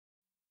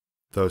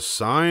The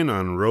Sign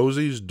on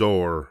Rosie's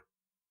Door.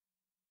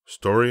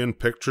 Story and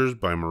pictures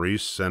by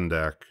Maurice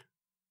Sendak.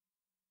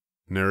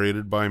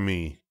 Narrated by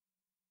me.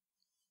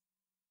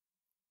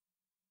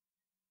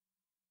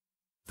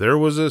 There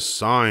was a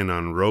sign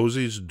on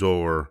Rosie's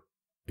door.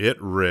 It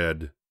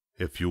read,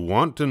 "If you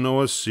want to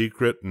know a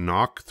secret,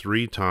 knock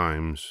 3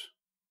 times."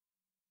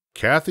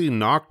 Kathy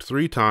knocked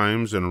 3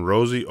 times and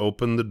Rosie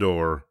opened the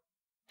door.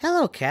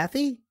 Hello,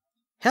 Kathy.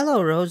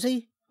 Hello,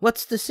 Rosie.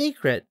 What's the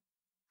secret?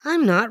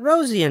 I'm not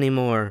Rosie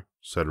anymore,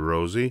 said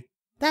Rosie.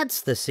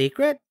 That's the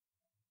secret.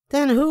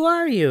 Then who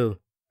are you?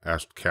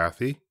 Asked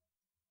Kathy.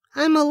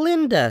 I'm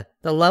Alinda,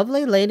 the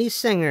lovely lady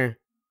singer.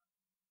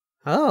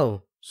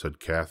 Oh, said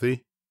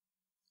Kathy.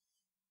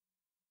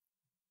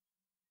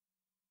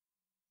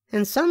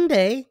 And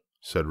someday,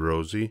 said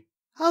Rosie.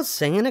 I'll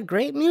sing in a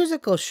great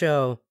musical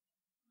show.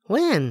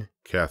 When?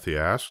 Kathy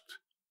asked.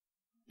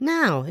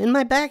 Now, in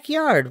my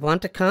backyard.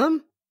 Want to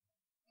come?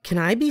 Can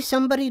I be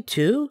somebody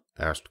too?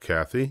 Asked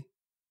Kathy.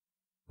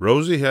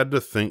 Rosie had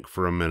to think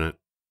for a minute.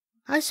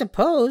 I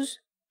suppose,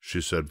 she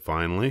said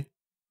finally.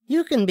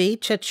 You can be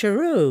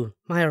Chicharoo,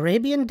 my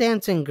Arabian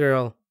dancing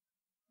girl.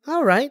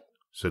 All right,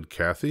 said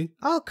Kathy.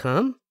 I'll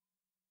come.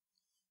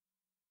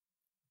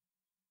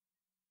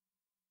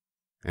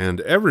 And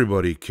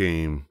everybody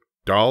came,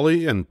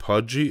 Dolly and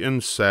Pudgy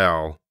and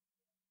Sal.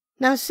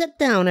 Now sit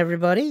down,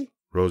 everybody,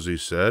 Rosie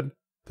said.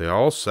 They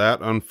all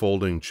sat on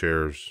folding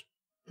chairs.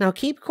 Now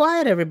keep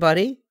quiet,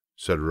 everybody,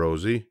 said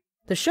Rosie.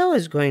 The show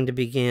is going to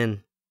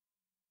begin.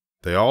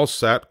 They all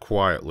sat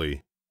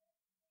quietly.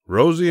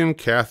 Rosie and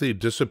Kathy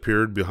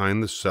disappeared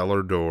behind the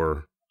cellar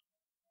door.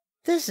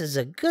 This is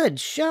a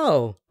good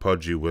show,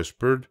 Pudgy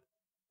whispered.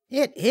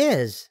 It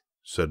is,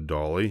 said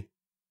Dolly.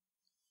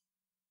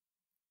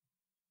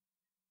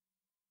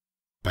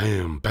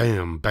 Bam,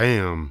 bam,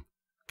 bam,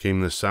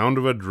 came the sound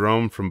of a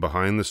drum from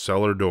behind the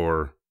cellar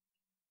door.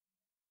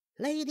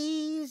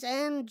 Ladies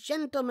and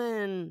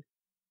gentlemen,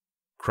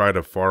 cried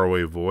a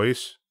faraway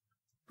voice.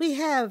 We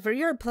have for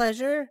your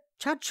pleasure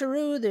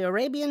Chicharoo, the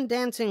Arabian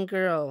dancing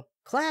girl.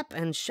 Clap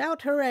and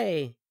shout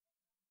hooray.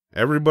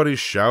 Everybody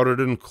shouted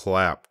and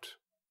clapped.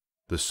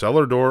 The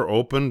cellar door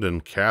opened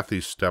and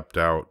Kathy stepped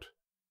out.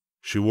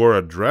 She wore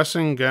a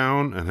dressing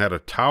gown and had a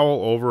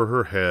towel over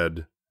her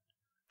head.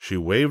 She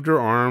waved her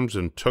arms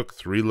and took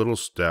 3 little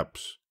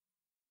steps.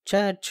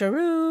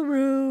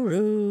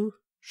 Chicharoo-roo-roo,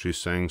 she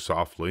sang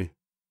softly.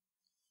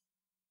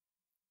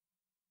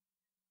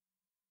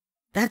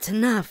 That's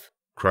enough,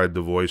 cried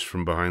the voice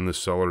from behind the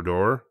cellar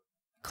door.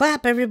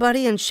 Clap,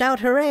 everybody, and shout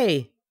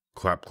hooray.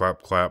 Clap,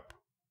 clap, clap.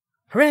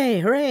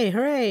 Hooray, hooray,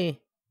 hooray.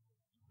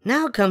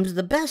 Now comes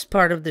the best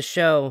part of the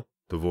show,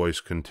 the voice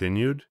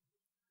continued.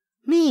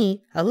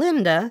 Me,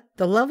 Alinda,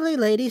 the lovely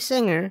lady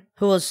singer,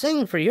 who will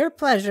sing for your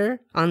pleasure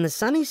on the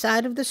sunny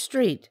side of the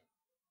street.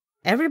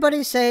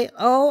 Everybody say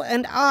oh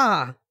and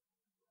ah.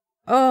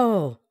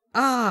 Oh,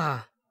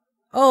 ah.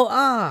 Oh,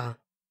 ah.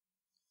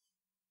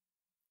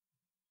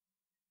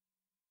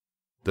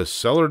 The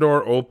cellar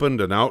door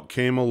opened and out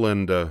came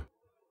Alinda.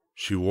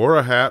 She wore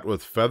a hat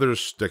with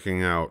feathers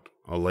sticking out,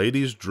 a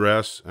lady's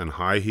dress, and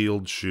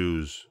high-heeled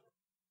shoes.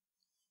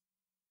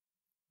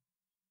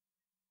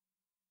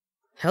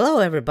 Hello,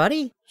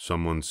 everybody,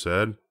 someone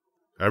said.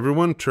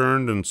 Everyone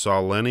turned and saw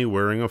Lenny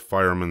wearing a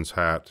fireman's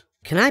hat.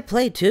 Can I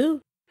play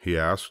too? he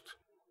asked.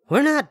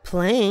 We're not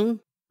playing,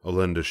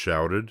 Alinda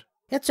shouted.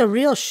 It's a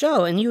real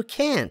show and you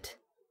can't.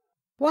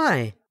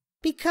 Why?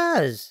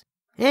 Because.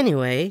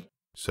 Anyway,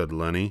 said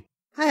Lenny.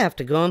 I have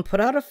to go and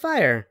put out a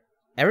fire.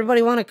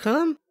 Everybody want to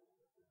come?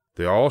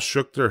 They all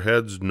shook their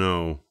heads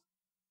no.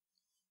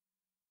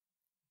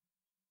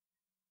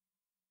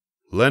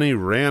 Lenny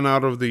ran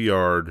out of the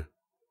yard.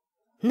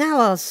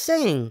 Now I'll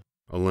sing,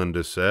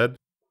 Alinda said.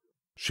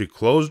 She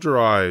closed her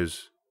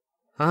eyes.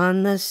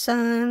 On the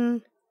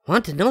sun.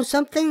 Want to know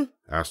something?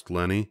 asked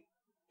Lenny.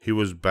 He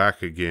was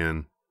back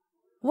again.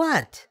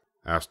 What?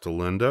 asked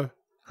Alinda.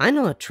 I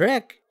know a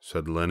trick,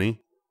 said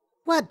Lenny.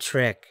 What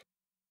trick?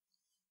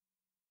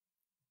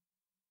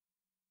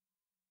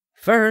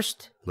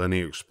 First, Lenny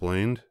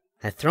explained,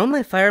 I throw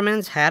my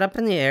fireman's hat up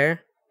in the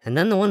air, and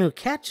then the one who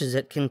catches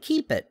it can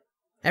keep it.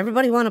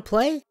 Everybody want to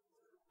play?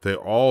 They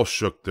all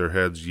shook their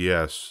heads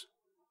yes.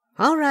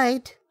 All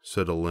right,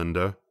 said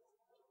Alinda.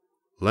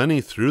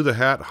 Lenny threw the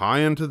hat high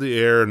into the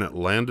air and it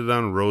landed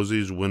on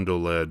Rosie's window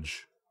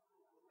ledge.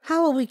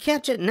 How will we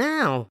catch it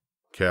now?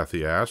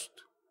 Kathy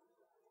asked.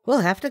 We'll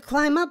have to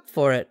climb up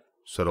for it,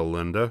 said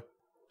Alinda.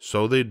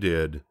 So they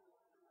did.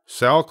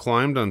 Sal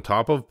climbed on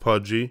top of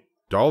Pudgy,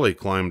 Dolly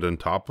climbed on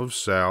top of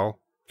Sal,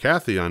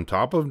 Kathy on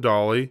top of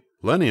Dolly,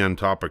 Lenny on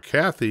top of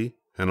Kathy,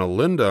 and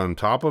Alinda on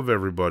top of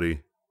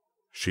everybody.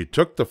 She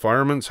took the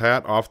fireman's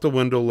hat off the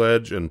window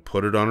ledge and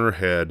put it on her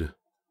head.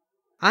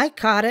 I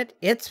caught it,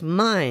 it's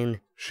mine,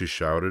 she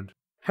shouted.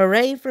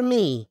 Hooray for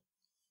me.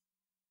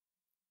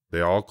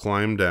 They all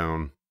climbed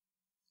down.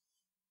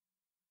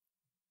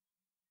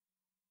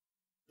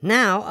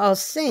 Now I'll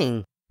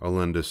sing,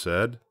 Alinda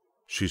said.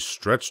 She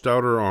stretched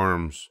out her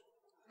arms.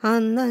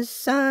 on the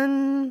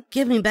sun.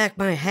 Give me back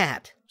my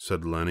hat,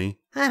 said Lenny.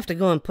 I have to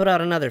go and put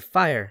out another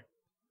fire.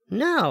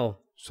 No,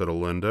 said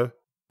Alinda.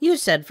 You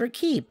said for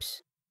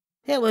keeps.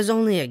 It was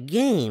only a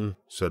game,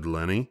 said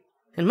Lenny.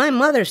 And my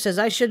mother says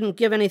I shouldn't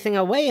give anything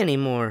away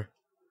anymore.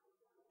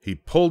 He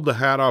pulled the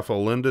hat off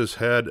Alinda's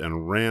head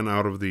and ran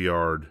out of the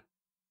yard.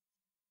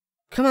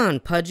 Come on,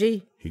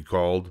 Pudgy, he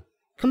called.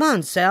 Come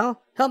on,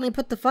 Sal, help me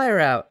put the fire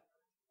out.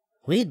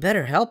 We'd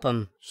better help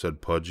him,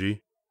 said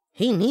Pudgy.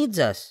 He needs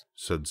us,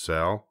 said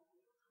Sal.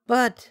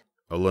 But,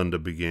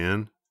 Alinda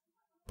began.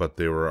 But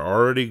they were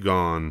already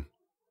gone.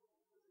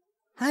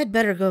 I'd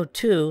better go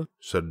too,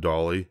 said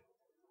Dolly.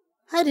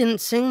 I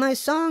didn't sing my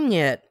song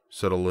yet,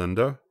 said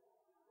Alinda.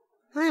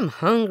 I'm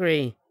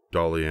hungry,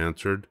 Dolly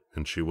answered,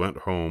 and she went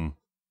home.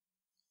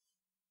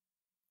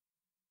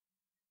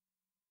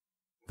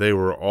 They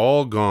were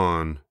all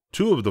gone.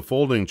 2 of the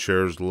folding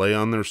chairs lay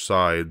on their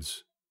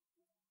sides.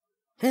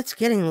 It's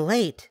getting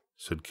late,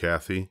 said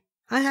Kathy.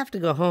 I have to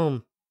go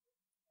home.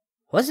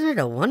 Wasn't it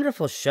a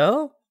wonderful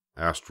show?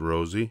 asked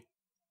Rosie.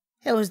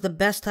 It was the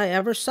best I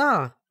ever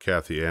saw,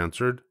 Kathy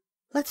answered.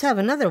 Let's have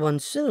another one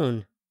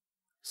soon.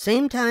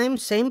 Same time,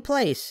 same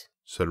place,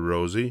 said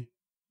Rosie.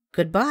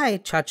 Goodbye,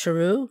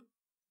 Chacharoo.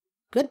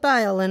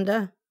 Goodbye,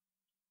 Alinda.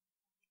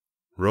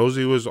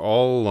 Rosie was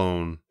all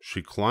alone.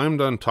 She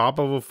climbed on top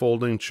of a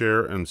folding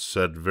chair and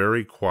said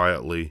very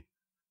quietly,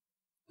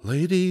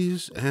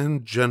 Ladies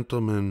and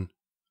gentlemen,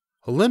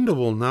 Alinda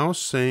will now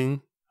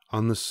sing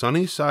On the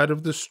Sunny Side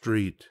of the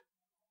Street.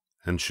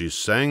 And she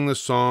sang the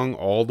song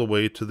all the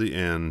way to the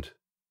end.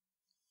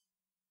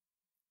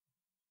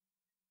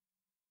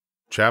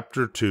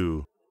 Chapter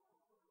 2.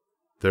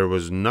 There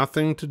was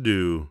nothing to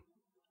do.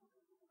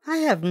 I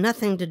have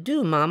nothing to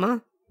do,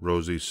 Mama,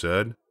 Rosie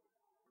said.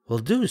 We'll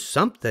do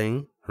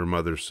something, her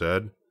mother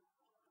said.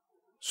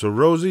 So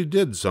Rosie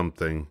did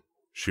something.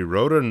 She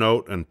wrote a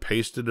note and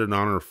pasted it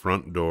on her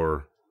front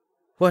door.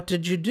 What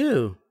did you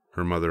do?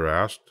 Her mother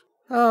asked.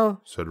 Oh,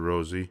 said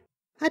Rosie.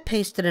 I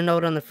pasted a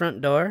note on the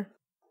front door.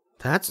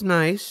 That's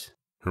nice,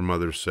 her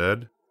mother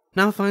said.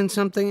 Now find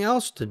something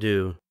else to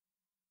do.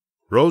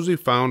 Rosie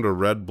found a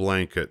red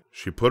blanket.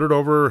 She put it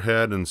over her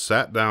head and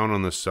sat down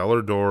on the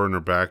cellar door in her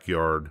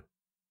backyard.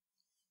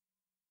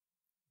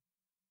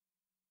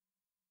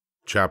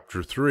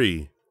 Chapter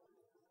 3.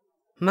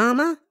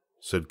 Mama,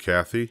 said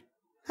Kathy.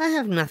 I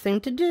have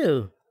nothing to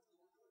do.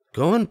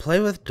 Go and play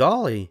with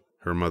Dolly,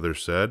 her mother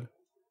said.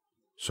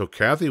 So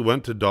Kathy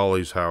went to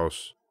Dolly's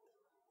house.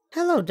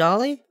 Hello,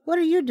 Dolly. What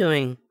are you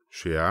doing?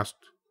 She asked.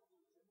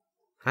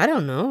 I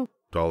don't know,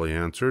 Dolly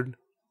answered.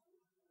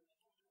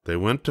 They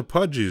went to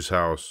Pudgy's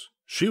house.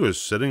 She was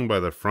sitting by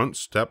the front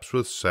steps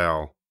with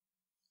Sal.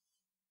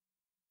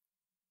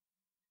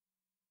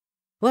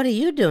 What are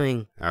you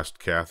doing? asked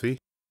Kathy.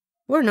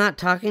 We're not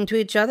talking to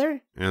each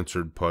other,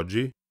 answered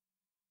Pudgy.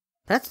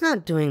 That's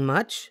not doing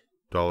much,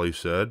 Dolly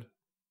said.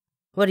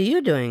 What are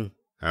you doing?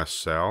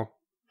 asked Sal.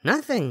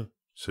 Nothing,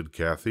 said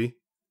Kathy.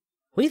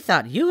 We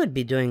thought you would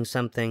be doing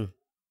something.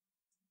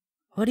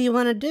 What do you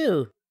want to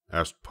do?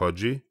 asked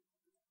Pudgy.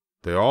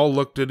 They all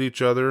looked at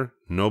each other.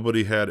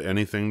 Nobody had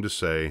anything to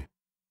say.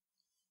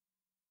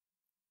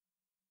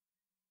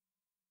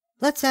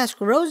 Let's ask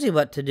Rosie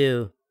what to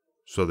do.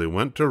 So they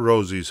went to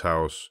Rosie's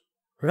house.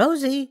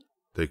 Rosie,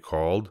 they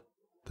called.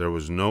 There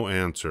was no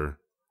answer.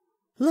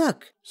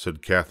 Look,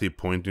 said Kathy,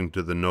 pointing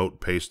to the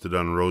note pasted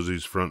on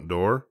Rosie's front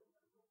door.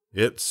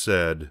 It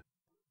said,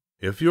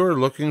 If you are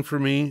looking for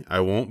me,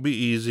 I won't be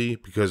easy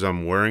because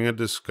I'm wearing a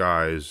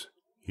disguise.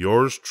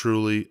 Yours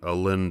truly,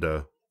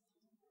 Alinda.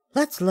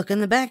 Let's look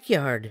in the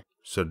backyard,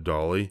 said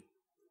Dolly.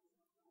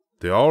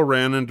 They all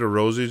ran into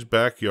Rosie's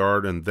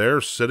backyard, and there,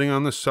 sitting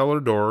on the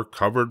cellar door,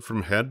 covered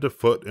from head to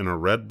foot in a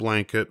red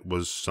blanket,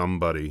 was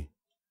somebody.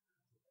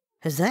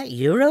 Is that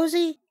you,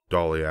 Rosie?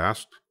 Dolly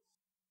asked.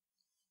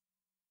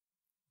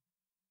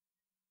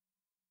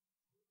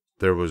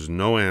 There was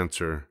no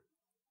answer.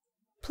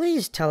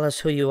 Please tell us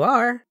who you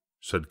are,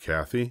 said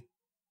Kathy.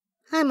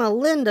 I'm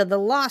Alinda, the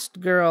lost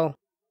girl.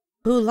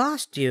 Who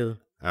lost you?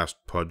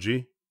 asked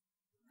Pudgy.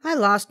 I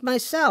lost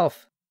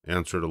myself,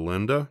 answered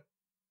Alinda.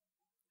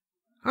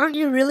 Aren't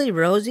you really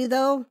Rosie,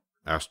 though?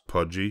 asked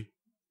Pudgy.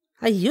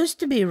 I used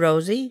to be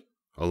Rosie,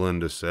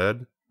 Alinda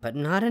said. But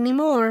not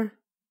anymore.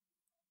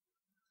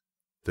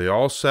 They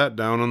all sat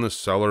down on the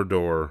cellar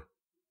door.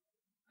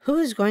 Who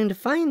is going to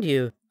find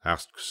you?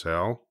 asked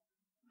Sal.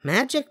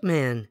 Magic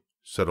Man,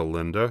 said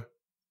Alinda.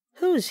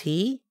 Who's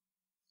he?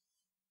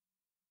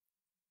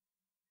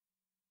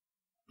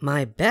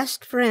 My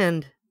best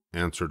friend,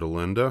 answered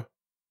Alinda.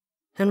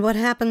 And what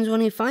happens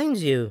when he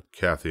finds you?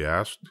 Kathy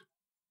asked.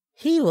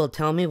 He will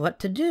tell me what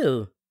to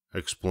do,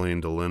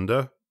 explained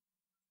Alinda.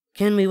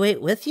 Can we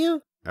wait with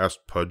you?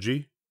 asked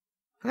Pudgy.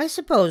 I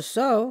suppose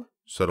so,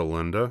 said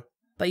Alinda.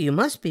 But you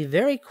must be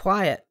very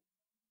quiet.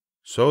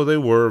 So they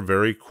were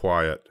very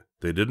quiet.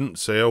 They didn't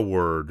say a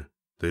word.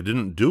 They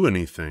didn't do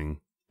anything.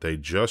 They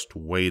just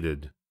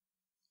waited.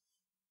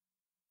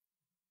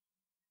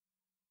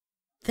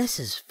 This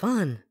is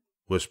fun,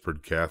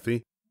 whispered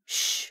Kathy.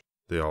 Shh,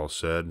 they all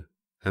said.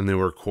 and they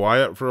were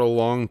quiet for a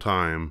long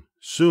time.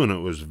 Soon it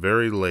was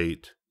very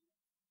late.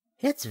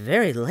 It's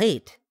very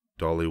late,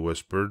 Dolly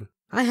whispered.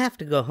 I have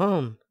to go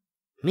home.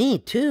 Me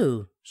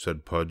too,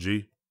 said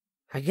Pudgy.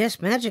 I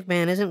guess Magic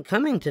Man isn't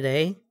coming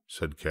today.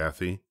 said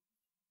Kathy.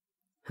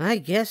 I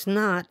guess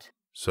not,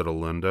 said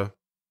Alinda.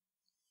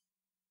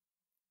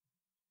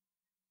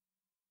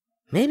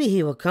 Maybe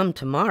he will come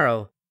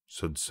tomorrow.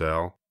 said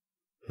Sal.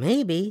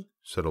 Maybe,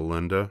 said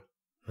Alinda.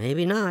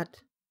 maybe not.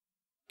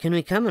 Can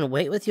we come and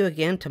wait with you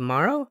again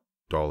tomorrow?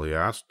 Dolly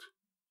asked.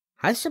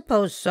 I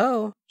suppose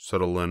so.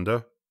 said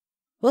Alinda.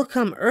 We'll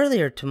come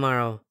earlier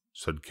tomorrow.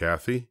 said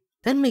Kathy.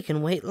 Then we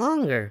can wait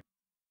longer.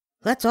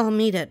 Let's all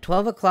meet at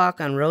 12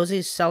 o'clock on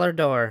Rosie's cellar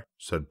door.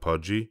 said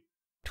Pudgy.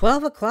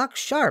 12 o'clock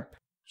sharp.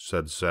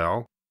 said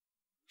Sal.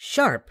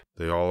 Sharp.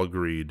 They all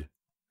agreed.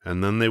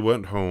 And then they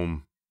went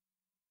home.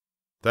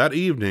 That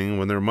evening,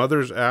 when their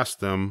mothers asked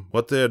them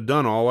what they had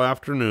done all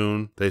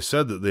afternoon, they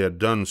said that they had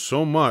done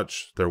so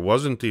much there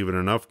wasn't even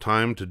enough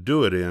time to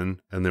do it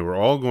in, and they were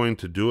all going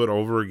to do it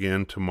over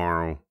again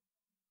tomorrow.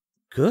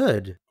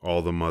 Good,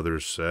 all the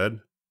mothers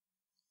said.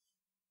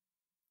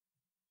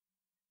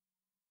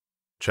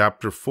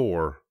 Chapter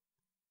 4.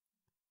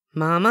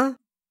 Mama?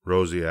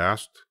 Rosie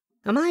asked.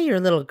 Am I your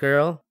little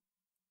girl?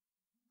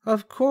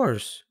 Of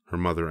course, her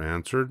mother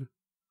answered.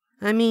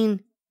 I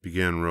mean,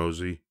 began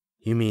Rosie.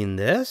 You mean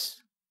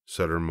this?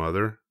 said her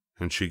mother,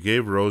 and she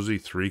gave Rosie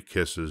 3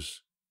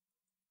 kisses.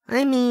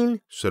 I mean,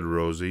 said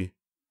Rosie.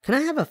 Can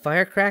I have a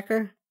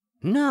firecracker?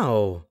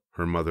 No,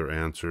 her mother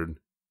answered.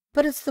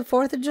 But it's the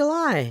 4th of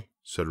July,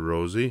 said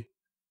Rosie.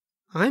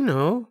 I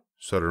know,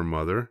 said her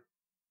mother.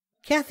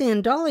 Kathy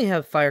and Dolly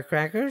have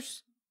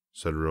firecrackers,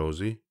 said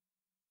Rosie.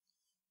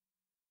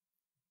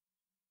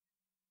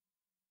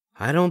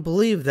 I don't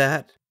believe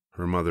that,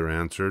 her mother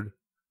answered.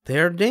 They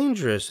are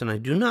dangerous, and I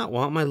do not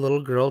want my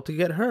little girl to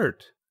get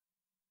hurt.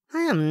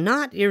 I am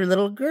not your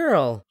little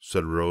girl,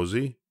 said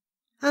Rosie.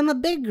 I'm a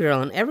big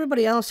girl and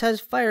everybody else has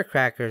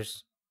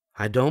firecrackers.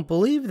 I don't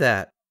believe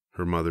that,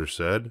 her mother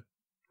said.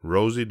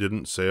 Rosie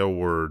didn't say a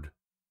word.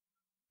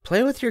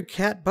 Play with your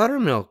cat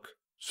Buttermilk,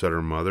 said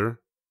her mother.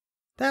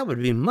 That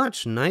would be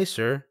much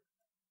nicer.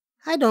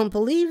 I don't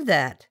believe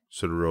that,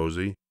 said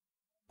Rosie.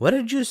 What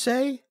did you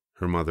say?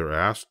 her mother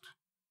asked.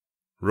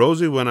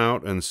 Rosie went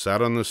out and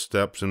sat on the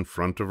steps in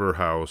front of her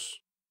house.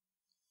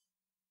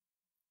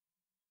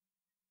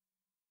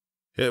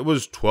 It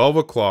was 12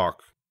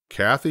 o'clock.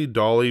 Kathy,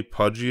 Dolly,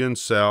 Pudgy, and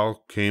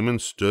Sal came and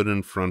stood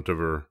in front of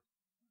her.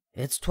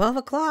 It's 12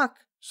 o'clock,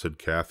 said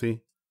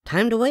Kathy.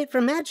 Time to wait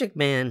for Magic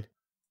Man.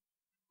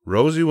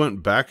 Rosie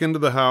went back into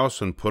the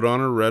house and put on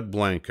her red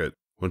blanket.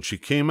 When she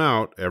came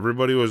out,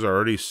 everybody was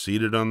already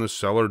seated on the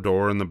cellar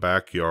door in the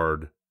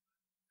backyard.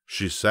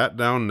 She sat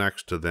down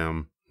next to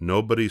them.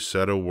 Nobody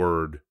said a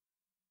word.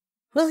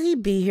 Will he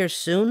be here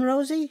soon,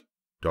 Rosie?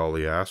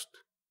 Dolly asked.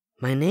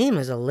 My name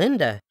is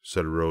Alinda,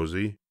 said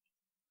Rosie.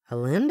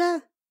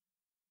 Alinda?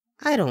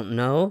 I don't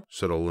know,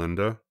 said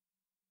Alinda.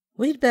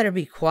 We'd better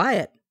be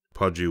quiet,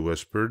 Pudgy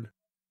whispered.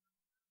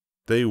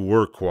 They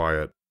were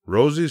quiet.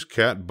 Rosie's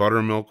cat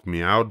Buttermilk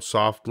meowed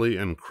softly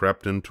and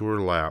crept into her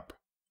lap.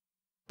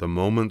 The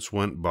moments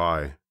went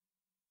by.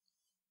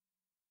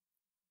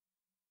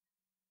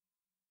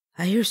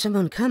 I hear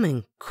someone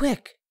coming.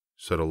 Quick,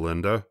 said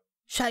Alinda.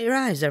 Shut your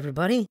eyes,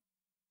 everybody.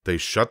 They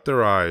shut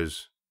their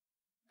eyes.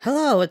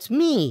 Hello, it's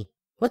me.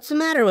 What's the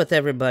matter with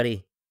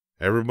everybody?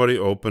 Everybody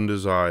opened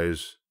his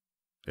eyes.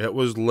 It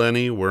was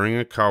Lenny wearing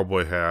a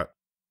cowboy hat.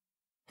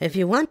 If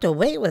you want to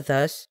wait with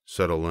us,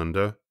 said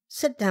Alinda.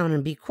 Sit down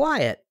and be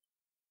quiet.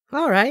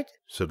 All right,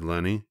 said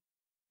Lenny.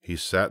 He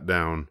sat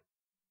down.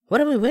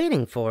 What are we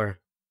waiting for?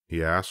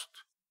 He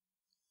asked.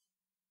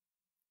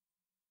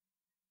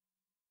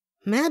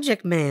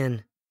 Magic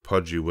Man,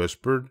 Pudgy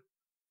whispered.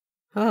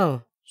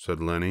 Oh,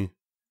 said Lenny.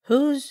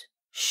 Who's?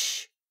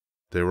 Shh.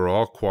 They were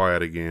all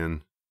quiet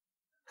again.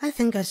 I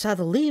think I saw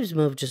the leaves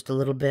move just a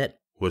little bit,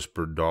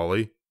 whispered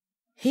Dolly.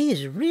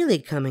 He's really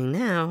coming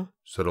now,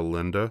 said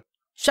Alinda.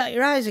 Shut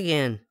your eyes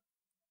again.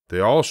 They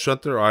all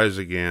shut their eyes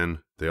again.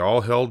 They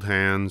all held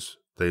hands.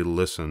 They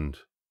listened.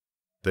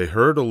 They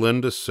heard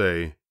Alinda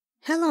say,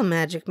 Hello,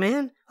 Magic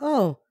Man.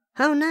 Oh,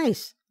 how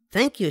nice.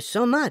 Thank you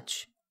so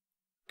much.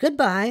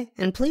 Goodbye,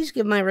 and please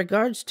give my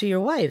regards to your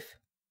wife.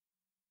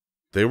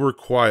 They were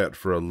quiet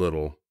for a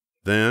little.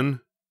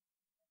 Then,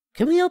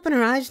 Can we open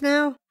our eyes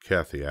now?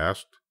 Kathy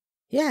asked.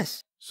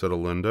 Yes. said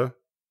Alinda.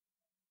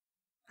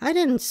 I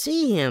didn't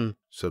see him,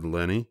 said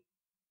Lenny.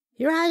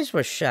 Your eyes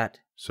were shut.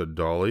 said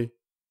Dolly.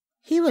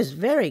 He was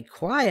very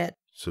quiet.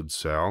 said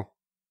Sal.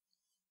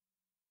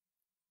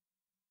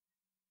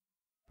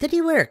 Did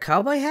he wear a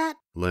cowboy hat?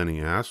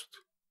 Lenny asked.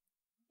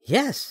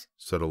 Yes.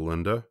 said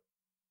Alinda.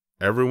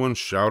 Everyone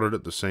shouted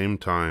at the same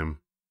time.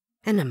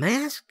 And a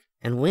mask?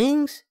 And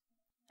wings?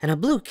 And a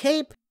blue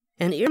cape?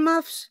 And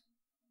earmuffs?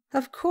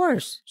 Of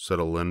course. said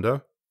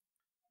Alinda.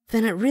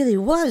 Then it really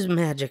was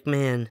Magic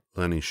Man.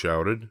 Lenny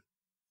shouted.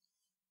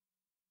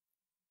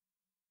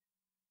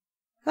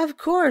 Of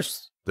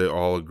course. They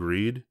all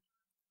agreed.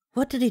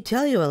 What did he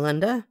tell you,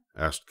 Alinda?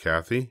 asked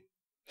Kathy.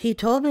 He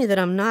told me that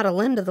I'm not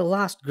Alinda the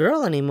lost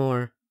girl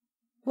anymore.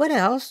 What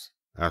else?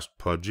 asked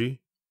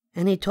Pudgy.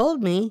 And he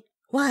told me,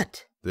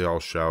 what? They all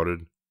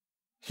shouted.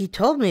 He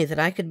told me that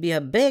I could be a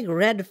big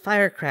red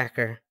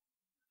firecracker.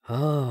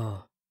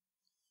 Oh.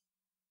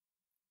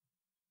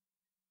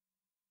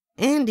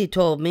 And he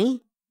told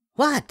me,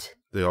 what?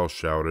 They all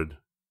shouted.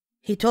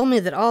 He told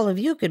me that all of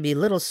you could be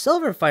little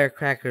silver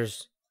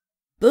firecrackers.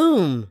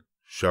 Boom!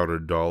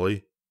 Shouted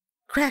Dolly.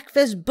 Crack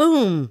fizz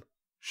boom!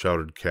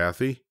 Shouted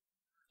Kathy.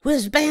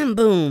 Whiz bam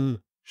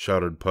boom!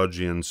 Shouted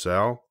Pudgy and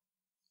Sal.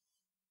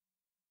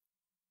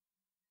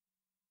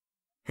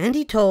 And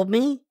he told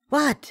me,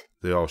 what?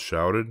 They all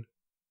shouted.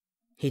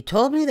 He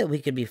told me that we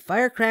could be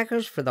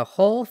firecrackers for the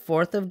whole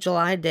 4th of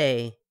July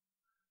day.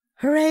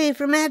 Hooray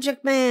for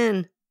Magic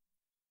Man!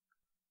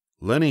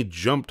 Lenny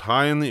jumped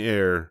high in the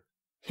air.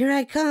 Here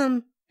I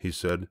come, he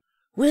said.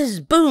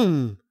 Whiz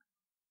boom!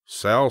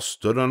 Sal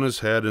stood on his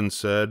head and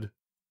said,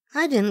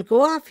 I didn't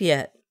go off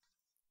yet.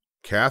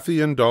 Kathy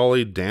and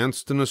Dolly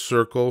danced in a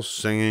circle,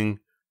 singing,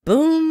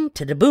 Boom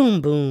to da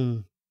boom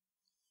boom.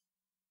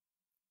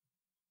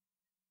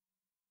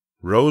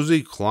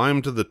 Rosie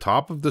climbed to the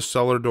top of the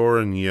cellar door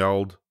and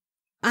yelled,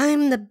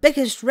 I'm the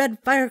biggest red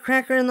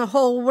firecracker in the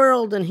whole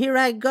world, and here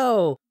I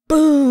go.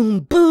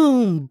 Boom,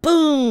 boom,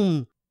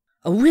 boom.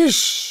 A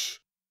wish.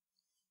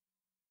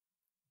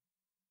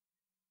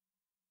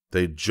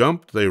 They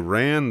jumped, they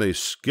ran, they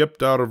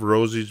skipped out of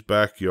Rosie's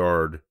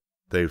backyard.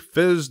 They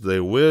fizzed, they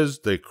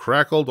whizzed, they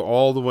crackled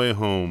all the way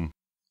home.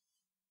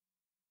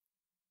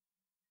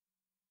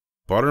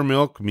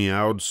 Buttermilk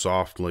meowed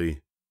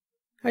softly.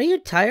 Are you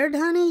tired,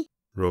 honey?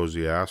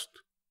 Rosie asked.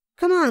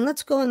 Come on,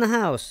 let's go in the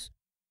house.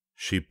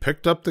 She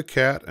picked up the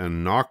cat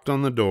and knocked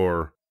on the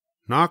door.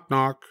 Knock,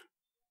 knock.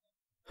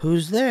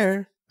 Who's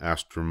there?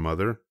 asked her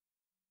mother.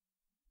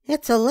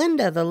 It's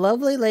Alinda, the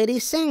lovely lady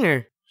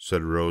singer,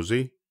 said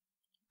Rosie.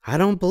 I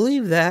don't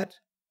believe that,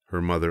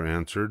 her mother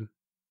answered.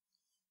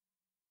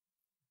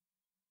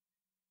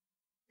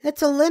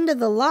 It's Alinda,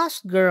 the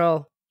lost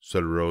girl,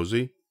 said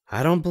Rosie.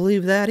 I don't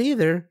believe that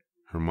either,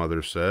 her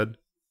mother said.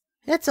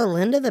 It's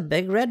Alinda, the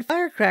big red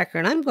firecracker,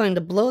 and I'm going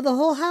to blow the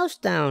whole house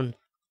down.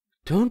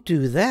 Don't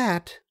do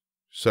that,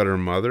 said her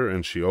mother,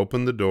 and she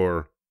opened the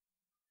door.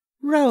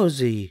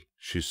 Rosie,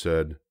 she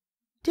said.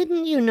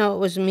 Didn't you know it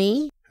was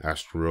me?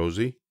 asked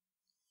Rosie.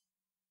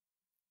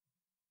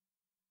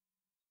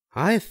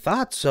 I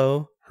thought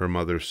so, her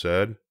mother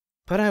said.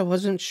 but I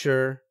wasn't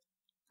sure.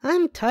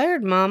 I'm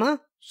tired,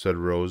 Mama, said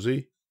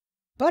Rosie.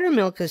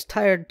 Buttermilk is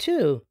tired,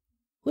 too.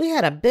 We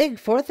had a big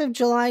 4th of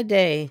July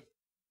day.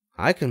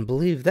 I can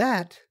believe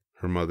that,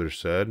 her mother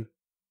said.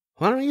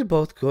 Why don't you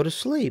both go to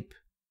sleep?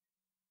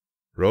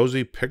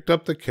 Rosie picked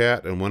up the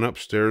cat and went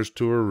upstairs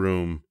to her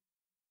room.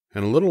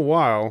 In a little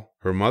while,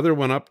 her mother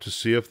went up to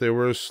see if they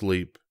were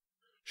asleep.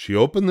 She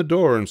opened the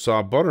door and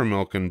saw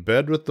Buttermilk in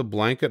bed with the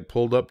blanket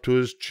pulled up to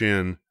his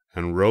chin,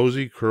 and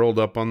Rosie curled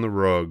up on the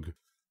rug.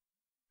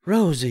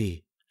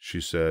 Rosie,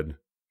 she said.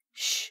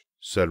 Shh,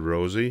 said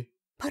Rosie.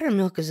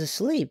 Buttermilk is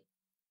asleep.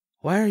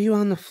 Why are you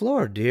on the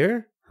floor,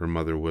 dear? her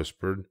mother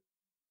whispered.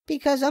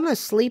 Because I'm a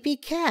sleepy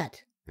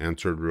cat,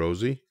 answered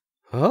Rosie.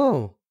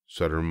 Oh,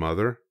 said her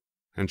mother,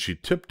 and she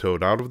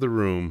tiptoed out of the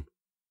room.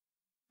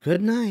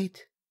 Good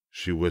night,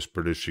 she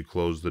whispered as she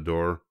closed the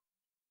door.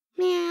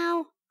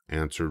 Meow,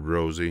 answered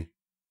Rosie.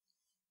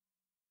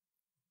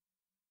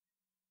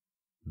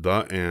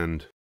 The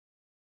end.